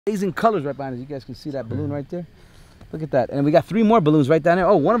Amazing colors right behind us. You guys can see that balloon right there. Look at that. And we got 3 more balloons right down there.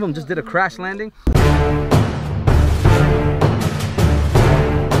 Oh, one of them just did a crash landing.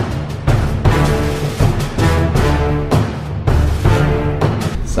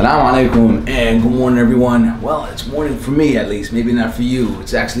 Assalamu alaikum and good morning everyone. Well, it's morning for me at least, maybe not for you.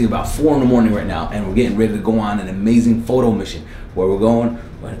 It's actually about 4 in the morning right now and we're getting ready to go on an amazing photo mission. Where we're going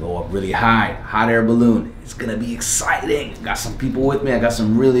to go up really high, hot air balloon. It's gonna be exciting. Got some people with me. I got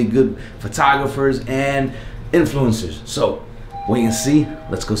some really good photographers and influencers. So wait and see.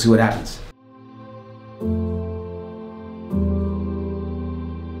 Let's go see what happens.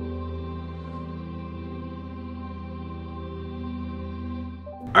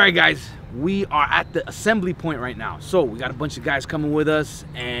 All right, guys, we are at the assembly point right now. So we got a bunch of guys coming with us,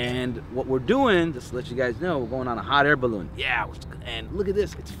 and what we're doing, just to let you guys know, we're going on a hot air balloon. Yeah, and look at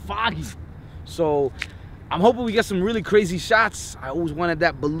this, it's foggy. So I'm hoping we get some really crazy shots. I always wanted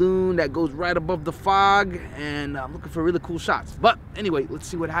that balloon that goes right above the fog, and I'm looking for really cool shots. But anyway, let's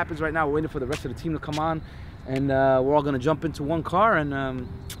see what happens right now. We're waiting for the rest of the team to come on, and we're all gonna jump into one car and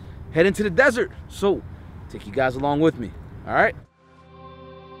head into the desert. So take you guys along with me, all right?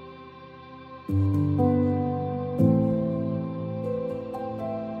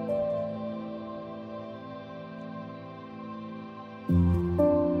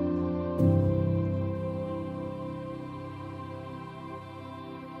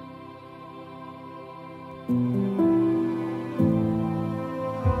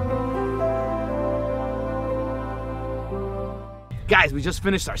 Guys, we just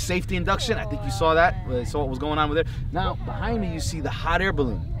finished our safety induction. I think you saw that, saw what was going on with it. Now, behind me, you see the hot air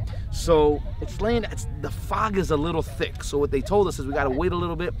balloon. So the fog is a little thick. So what they told us is we gotta wait a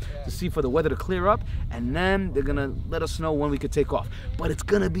little bit to see for the weather to clear up, and then they're gonna let us know when we could take off. But it's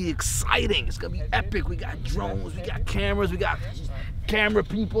gonna be exciting. It's gonna be epic. We got drones, we got cameras, we got camera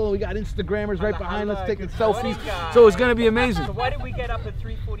people, we got Instagrammers right behind us taking selfies. So it's gonna be amazing. So why did we get up at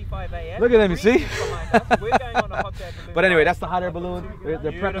 3:45 a.m.? Look at them, you see? We're going on a hot air balloon. But anyway, that's the hot air balloon.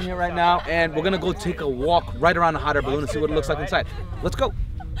 They're prepping it right now, and we're gonna go take a walk right around the hot air balloon and see what it looks like inside. Let's go.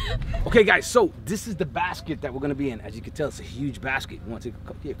 Okay, guys, so this is the basket that we're gonna be in. As you can tell, it's a huge basket. You want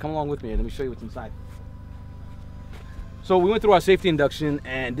to come along with me and let me show you what's inside. So we went through our safety induction,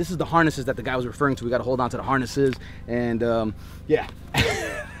 and this is the harnesses that the guy was referring to. We got to hold on to the harnesses, and yeah,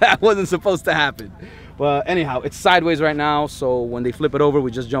 that wasn't supposed to happen. But anyhow, it's sideways right now, so when they flip it over,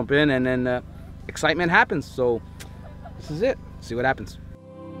 we just jump in, and then excitement happens. So this is it. See what happens.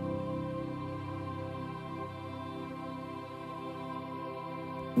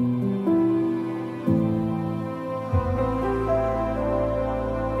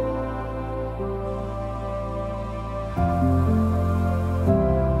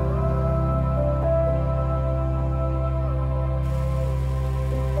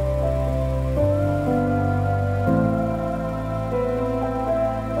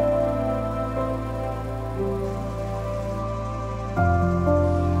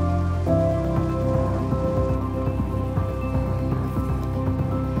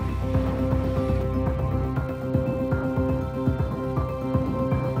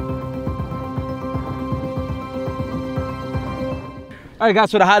 All right,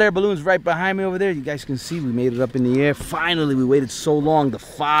 guys, so the hot air balloon's right behind me over there. You guys can see we made it up in the air. Finally, we waited so long. The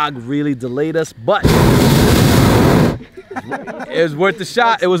fog really delayed us, but it was worth the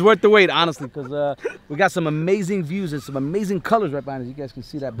shot. It was worth the wait, honestly, because we got some amazing views and some amazing colors right behind us. You guys can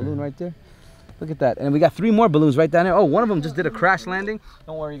see that balloon right there. Look at that. And we got 3 more balloons right down there. Oh, one of them just did a crash landing.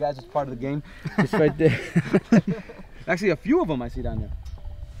 Don't worry, guys, it's part of the game. It's right there. Actually, a few of them I see down there.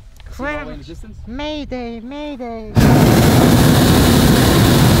 Crash. Mayday, mayday.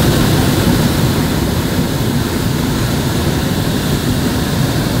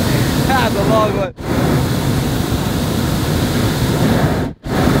 That's a long one.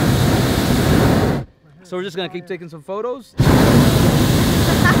 So we're just gonna keep taking some photos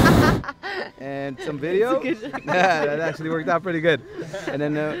and some video. Yeah, that actually worked out pretty good. And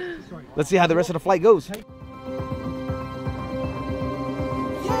then let's see how the rest of the flight goes.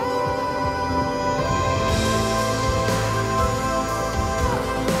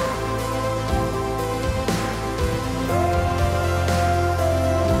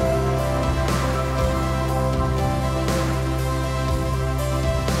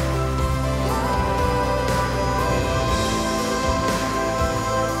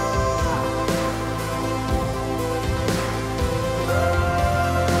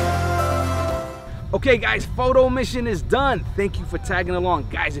 Okay guys, photo mission is done. Thank you for tagging along.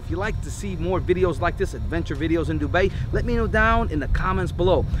 Guys, if you like to see more videos like this, adventure videos in Dubai, let me know down in the comments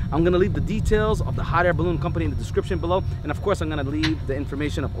below. I'm gonna leave the details of the hot air balloon company in the description below. And of course, I'm gonna leave the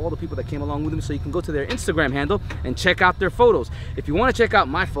information of all the people that came along with me so you can go to their Instagram handle and check out their photos. If you wanna check out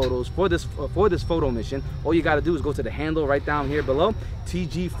my photos for this photo mission, all you gotta do is go to the handle right down here below,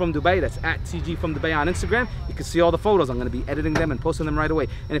 TG from Dubai. That's at TG from Dubai on Instagram. You can see all the photos. I'm gonna be editing them and posting them right away.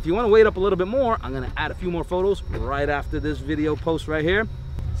 And if you wanna wait up a little bit more, I'm gonna add a few more photos right after this video post right here.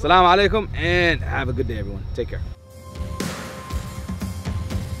 Assalamu alaikum and have a good day everyone. Take care.